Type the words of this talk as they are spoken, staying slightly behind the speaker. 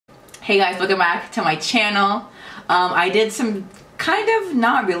Hey guys, welcome back to my channel. I did some kind of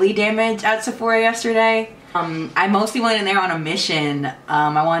not really damage at Sephora yesterday. I mostly went in there on a mission.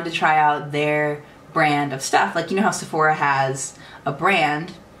 I wanted to try out their brand of stuff. Like, you know how Sephora has a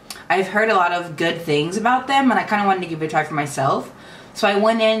brand. I've heard a lot of good things about them and I kind of wanted to give it a try for myself. So I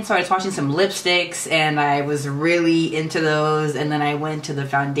went in, started swatching some lipsticks, and I was really into those, and then I went to the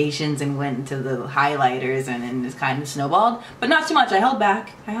foundations and went into the highlighters, and then it's kind of snowballed, but not too much. I held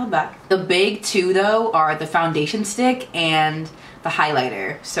back. The big two though are the foundation stick and the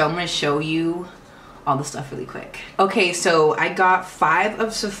highlighter. So I'm going to show you all the stuff really quick. Okay, so I got 5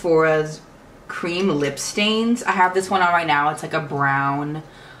 of Sephora's cream lip stains. I have this one on right now. It's like a brown.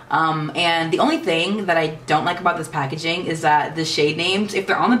 And the only thing that I don't like about this packaging is that the shade names, if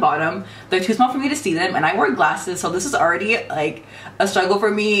they're on the bottom, they're too small for me to see them, and I wear glasses, so this is already like a struggle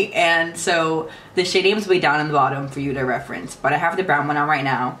for me, and so the shade names will be down in the bottom for you to reference. But I have the brown one on right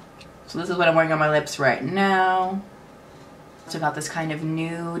now. So this is what I'm wearing on my lips right now. So I got this kind of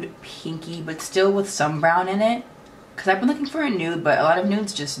nude pinky, but still with some brown in it, because I've been looking for a nude, but a lot of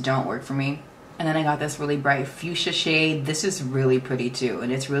nudes just don't work for me. And then I got this really bright fuchsia shade. This is really pretty too,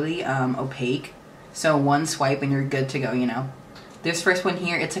 and it's really opaque. So one swipe and you're good to go, you know. This first one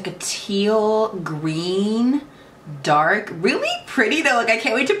here, it's like a teal green, dark, really pretty though. Like, I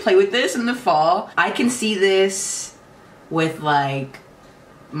can't wait to play with this in the fall. I can see this with like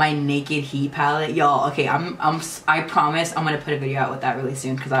my Naked Heat palette, y'all. Okay, I promise I'm gonna put a video out with that really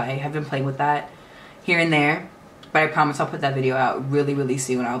soon, because I have been playing with that here and there. But I promise I'll put that video out really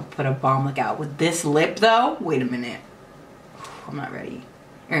soon. I'll put a bomb look out. With this lip though, wait a minute. I'm not ready.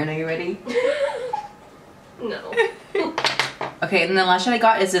 Erin, are you ready? No. Okay, and the last shade I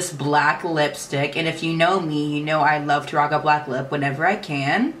got is this black lipstick. And if you know me, you know I love to rock a black lip whenever I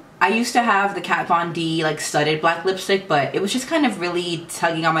can. I used to have the Kat Von D like studded black lipstick, but it was just kind of really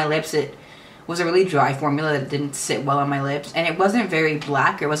tugging on my lips. It was a really dry formula that didn't sit well on my lips, and it wasn't very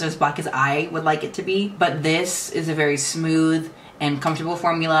black. It wasn't as black as I would like it to be, but this is a very smooth and comfortable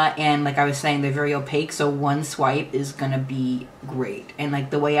formula, and like I was saying, they're very opaque, so one swipe is gonna be great. And like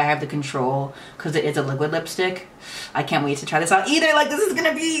the way I have the control, because it is a liquid lipstick, I can't wait to try this out either. Like, this is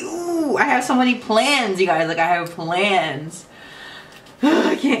gonna be, ooh, I have so many plans, you guys. Like, I have plans.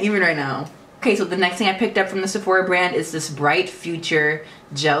 I can't even right now. Okay, so the next thing I picked up from the Sephora brand is this Bright Future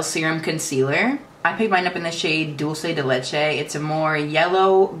Gel Serum Concealer. I picked mine up in the shade Dulce de Leche. It's a more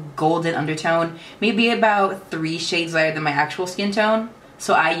yellow golden undertone, maybe about 3 shades lighter than my actual skin tone.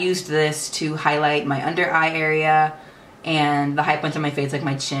 So I used this to highlight my under eye area and the high points on my face, like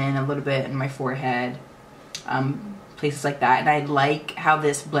my chin, a little bit, and my forehead, places like that. And I like how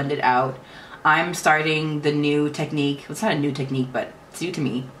this blended out. I'm starting the new technique. It's not a new technique, but it's new to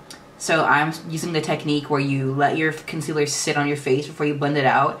me. So I'm using the technique where you let your concealer sit on your face before you blend it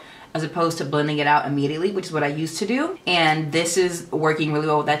out, as opposed to blending it out immediately, which is what I used to do. And this is working really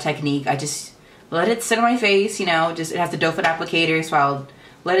well with that technique. I just let it sit on my face, you know, it has the doe foot applicator, so I'll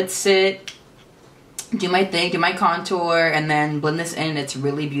let it sit, do my thing, do my contour, and then blend this in. It's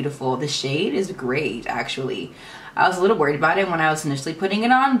really beautiful. The shade is great, actually. I was a little worried about it when I was initially putting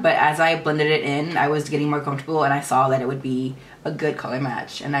it on, but as I blended it in, I was getting more comfortable, and I saw that it would be a good color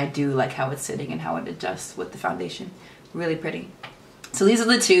match. And I do like how it's sitting and how it adjusts with the foundation. Really pretty. So these are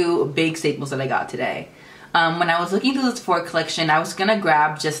the 2 big staples that I got today. When I was looking through the Sephora collection, I was gonna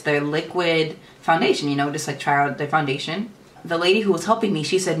grab just their liquid foundation, you know, just like try out their foundation. The lady who was helping me,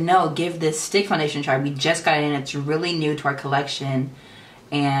 she said, no, give this stick foundation a try. We just got it in, it's really new to our collection,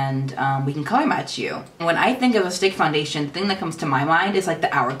 and we can color match you. When I think of a stick foundation, the thing that comes to my mind is like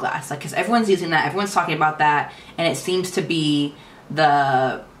the Hourglass, like, because everyone's using that, everyone's talking about that, and it seems to be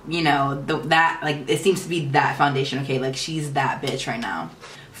the, you know, it seems to be that foundation. Okay, like, she's that bitch right now.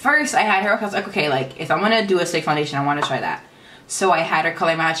 First I had her, I was like, okay, like, if I'm gonna do a stick foundation, I want to try that. So I had her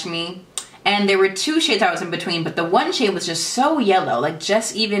color match me, and there were 2 shades I was in between, but the one shade was just so yellow, like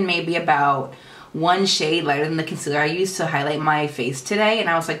just even maybe about 1 shade lighter than the concealer I used to highlight my face today, and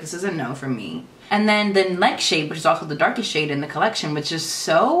I was like, this is a no for me. And then the next shade, which is also the darkest shade in the collection, was just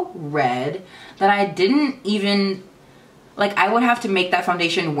so red that I didn't even, like, I would have to make that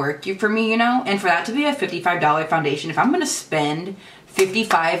foundation work for me, you know? And for that to be a $55 foundation, if I'm gonna spend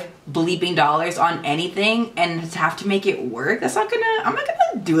 $55 bleeping dollars on anything and have to make it work, I'm not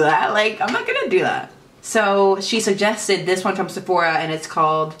gonna do that. Like, I'm not gonna do that. So she suggested this one from Sephora, and it's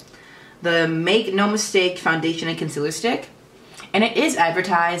called the Make No Mistake Foundation and Concealer Stick. And it is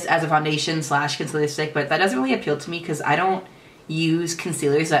advertised as a foundation / concealer stick, but that doesn't really appeal to me because I don't use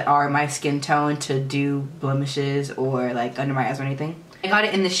concealers that are my skin tone to do blemishes or like under my eyes or anything. I got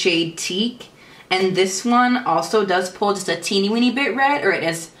it in the shade Teak, and this one also does pull just a teeny weeny bit red, or it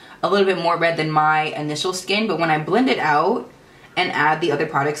is a little bit more red than my initial skin, but when I blend it out and add the other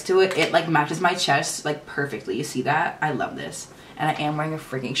products to it, it like matches my chest like perfectly. You see that? I love this. And I am wearing a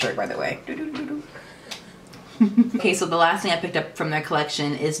freaking shirt, by the way. Okay, so the last thing I picked up from their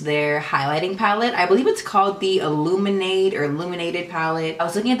collection is their highlighting palette. I believe it's called the Illuminate or Illuminated palette. I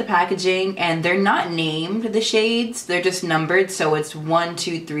was looking at the packaging and they're not named, the shades. They're just numbered. So it's 1,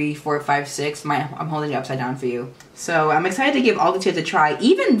 2, 3, 4, 5, 6. I'm holding it upside down for you. So I'm excited to give all the shades a try.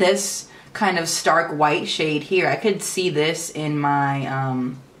 Even this kind of stark white shade here, I could see this in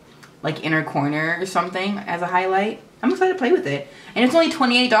my like inner corner or something as a highlight. I'm excited to play with it. And it's only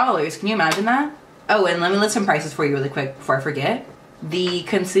 $28. Can you imagine that? Oh, and let me list some prices for you really quick before I forget. The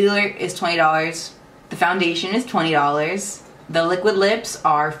concealer is $20. The foundation is $20. The liquid lips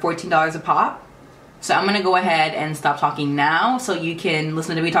are $14 a pop. So I'm gonna go ahead and stop talking now so you can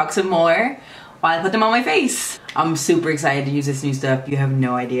listen to me talk some more while I put them on my face. I'm super excited to use this new stuff. You have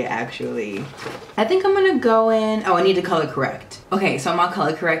no idea, actually. I think I'm gonna go in, oh, I need to color correct. Okay, so I'm all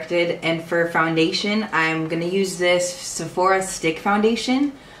color corrected, and for foundation, I'm gonna use this Sephora stick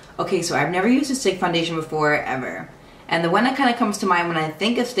foundation. Okay, so I've never used a stick foundation before, ever. And the one that kind of comes to mind when I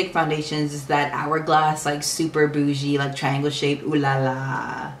think of stick foundations is that hourglass, like super bougie, like triangle shape, ooh la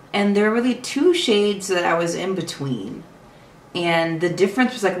la. And there are really two shades that I was in between. And the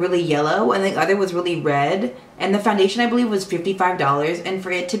difference was like really yellow and the other was really red. And the foundation I believe was $55, and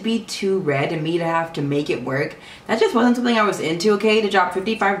for it to be too red and me to have to make it work, that just wasn't something I was into, okay? To drop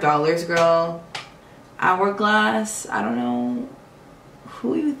 $55, girl. Hourglass, I don't know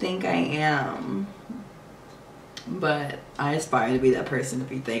who you think I am, but I aspire to be that person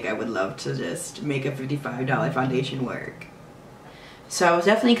if you think I would love to just make a $55 foundation work. So I was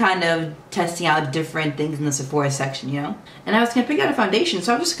definitely kind of testing out different things in the Sephora section, you know? And I was gonna pick out a foundation,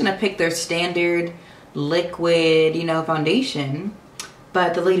 so I was just gonna pick their standard liquid, you know, foundation.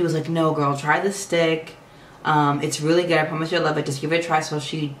 But the lady was like, no girl, try the stick. It's really good, I promise you'll love it, just give it a try. So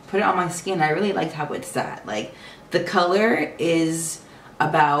she put it on my skin. I really liked how it sat. Like, the color is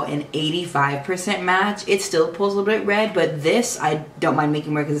about an 85% match. It still pulls a little bit red, but this I don't mind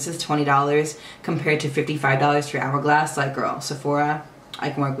making work because this is $20 compared to $55 for Hourglass. Like, girl, Sephora, I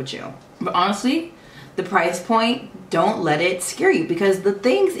can work with you. But honestly, the price point, don't let it scare you, because the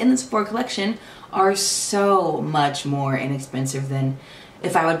things in the Sephora collection are so much more inexpensive than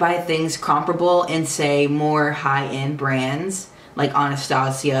if I would buy things comparable in, say, more high-end brands like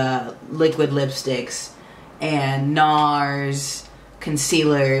Anastasia liquid lipsticks and NARS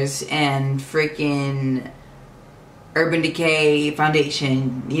concealers and freaking Urban Decay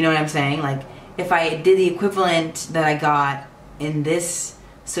foundation. You know what I'm saying? Like, if I did the equivalent that I got in this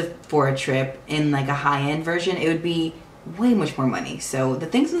Sephora trip in like a high-end version, it would be way much more money. So the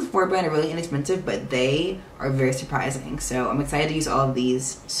things in the Sephora brand are really inexpensive, but they are very surprising. So I'm excited to use all of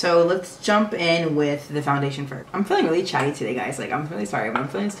these. So let's jump in with the foundation first. I'm feeling really chatty today, guys. Like, I'm really sorry, but I'm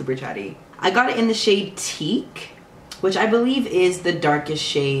feeling super chatty. I got it in the shade Teak, which I believe is the darkest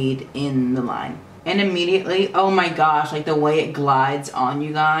shade in the line. And immediately, oh my gosh, like the way it glides on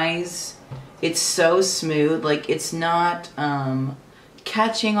you guys, it's so smooth. Like, it's not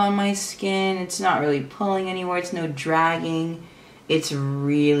catching on my skin, it's not really pulling anywhere, it's no dragging, it's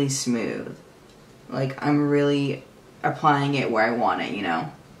really smooth. Like, I'm really applying it where I want it, you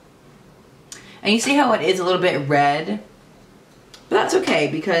know? And you see how it is a little bit red? But that's okay,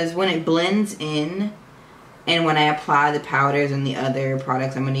 because when it blends in, and when I apply the powders and the other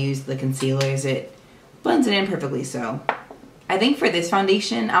products, I'm going to use the concealers, it blends it in perfectly. So I think for this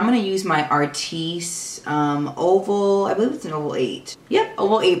foundation, I'm going to use my Artis Oval, I believe it's an Oval 8. Yep,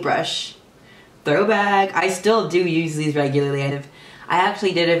 Oval 8 brush. Throwback. I still do use these regularly. I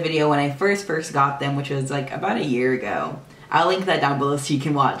actually did a video when I first got them, which was like about a year ago. I'll link that down below so you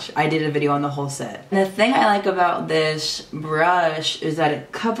can watch. I did a video on the whole set. And the thing I like about this brush is that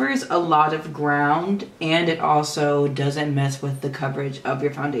it covers a lot of ground and it also doesn't mess with the coverage of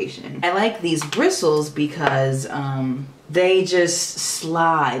your foundation. I like these bristles because they just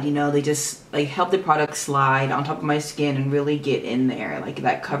slide, you know, they just like help the product slide on top of my skin and really get in there. Like,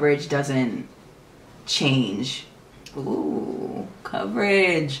 that coverage doesn't change. Ooh,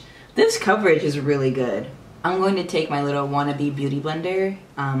 coverage. This coverage is really good. I'm going to take my little wannabe beauty blender.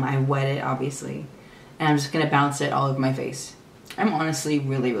 I wet it, obviously. And I'm just going to bounce it all over my face. I'm honestly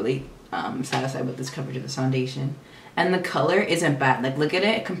really satisfied with this coverage of this foundation. And the color isn't bad. Like, look at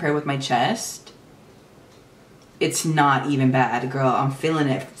it compared with my chest. It's not even bad, girl. I'm feeling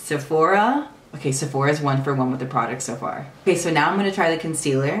it. Sephora. Okay, Sephora's 1 for 1 with the product so far. Okay, so now I'm going to try the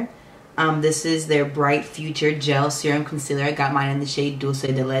concealer. This is their Bright Future Gel Serum Concealer. I got mine in the shade Dulce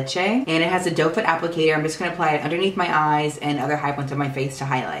de Leche. And it has a doe foot applicator. I'm just going to apply it underneath my eyes and other high points of my face to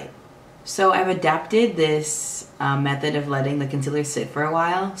highlight. So I've adapted this method of letting the concealer sit for a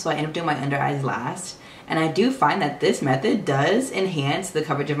while. So I end up doing my under eyes last. And I do find that this method does enhance the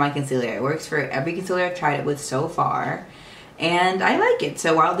coverage of my concealer. It works for every concealer I've tried it with so far. And I like it.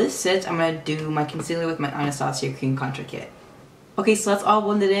 So while this sits, I'm going to do my concealer with my Anastasia Cream Contour Kit. Okay, so that's all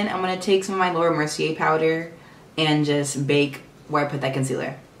blended in. I'm going to take some of my Laura Mercier powder and just bake where I put that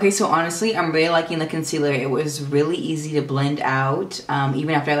concealer. Okay, so honestly, I'm really liking the concealer. It was really easy to blend out,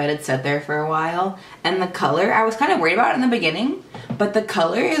 even after I let it sit there for a while. And the color, I was kind of worried about it in the beginning, but the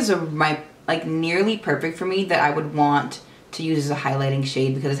color is like nearly perfect for me, that I would want to use as a highlighting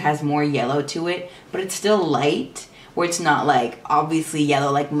shade because it has more yellow to it, but it's still light, where it's not like obviously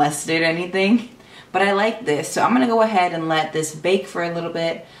yellow like mustard or anything. But I like this, so I'm gonna go ahead and let this bake for a little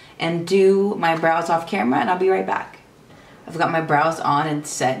bit and do my brows off camera, and I'll be right back. I've got my brows on and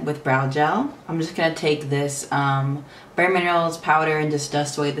set with brow gel. I'm just gonna take this Bare Minerals powder and just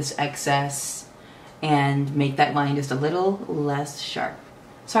dust away this excess and make that line just a little less sharp.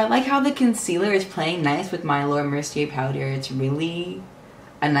 So I like how the concealer is playing nice with my Laura Mercier powder. It's really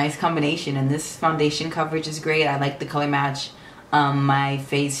a nice combination, and this foundation coverage is great. I like the color match. My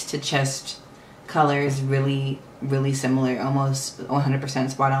face to chest color is really similar, almost 100%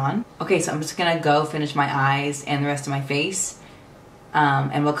 spot on. Okay, so I'm just gonna go finish my eyes and the rest of my face,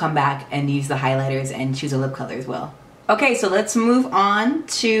 and we'll come back and use the highlighters and choose a lip color as well. Okay, so let's move on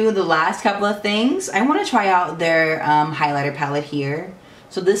to the last couple of things. I want to try out their highlighter palette here.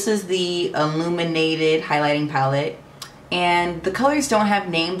 So this is the Illuminated highlighting palette, and the colors don't have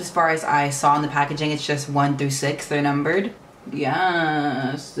names as far as I saw in the packaging. It's just 1 through 6, they're numbered.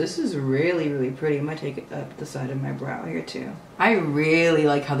 Yes, this is really pretty. I'm gonna take it up the side of my brow here too. I really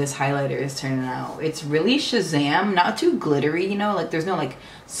like how this highlighter is turning out. It's really Shazam, not too glittery, you know, like there's no like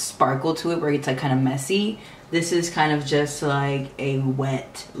sparkle to it where it's like kind of messy. This is kind of just like a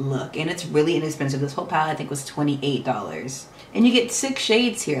wet look, and it's really inexpensive. This whole palette I think was $28. And you get 6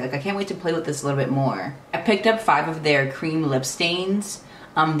 shades here. Like I can't wait to play with this a little bit more. I picked up 5 of their cream lip stains.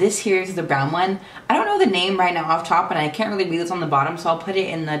 This here is the brown one. I don't know the name right now off top, and I can't really read this on the bottom, so I'll put it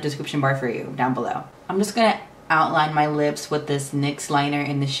in the description bar for you down below. I'm just gonna outline my lips with this NYX liner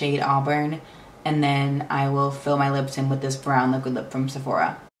in the shade Auburn, and then I will fill my lips in with this brown liquid lip from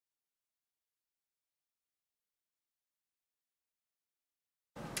Sephora.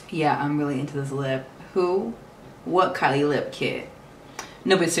 Yeah, I'm really into this lip. What Kylie lip kit?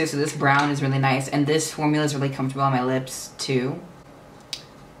 No, but seriously, this brown is really nice, and this formula is really comfortable on my lips too.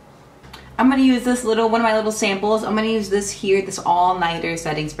 I'm gonna use this one of my little samples. I'm gonna use this here, this All Nighter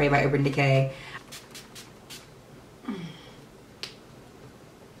Setting Spray by Urban Decay.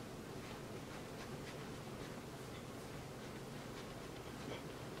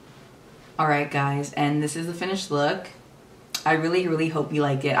 Alright guys, and this is the finished look. I really hope you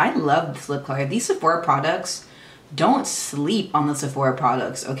like it. I love this lip color. These Sephora products, don't sleep on the Sephora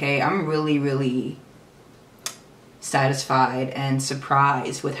products, okay? I'm really satisfied and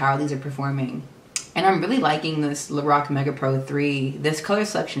surprised with how these are performing. And I'm really liking this Lorac Mega Pro 3. This color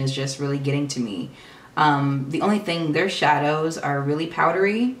selection is just really getting to me. The only thing, their shadows are really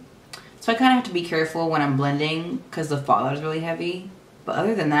powdery, so I kind of have to be careful when I'm blending because the fallout is really heavy. But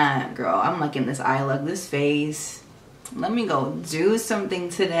other than that, girl, I'm liking this eye look, this face. Let me go do something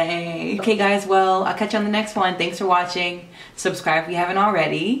today. Okay guys, well, I'll catch you on the next one. Thanks for watching. Subscribe if you haven't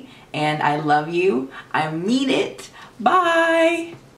already. And I love you. I mean it. Bye.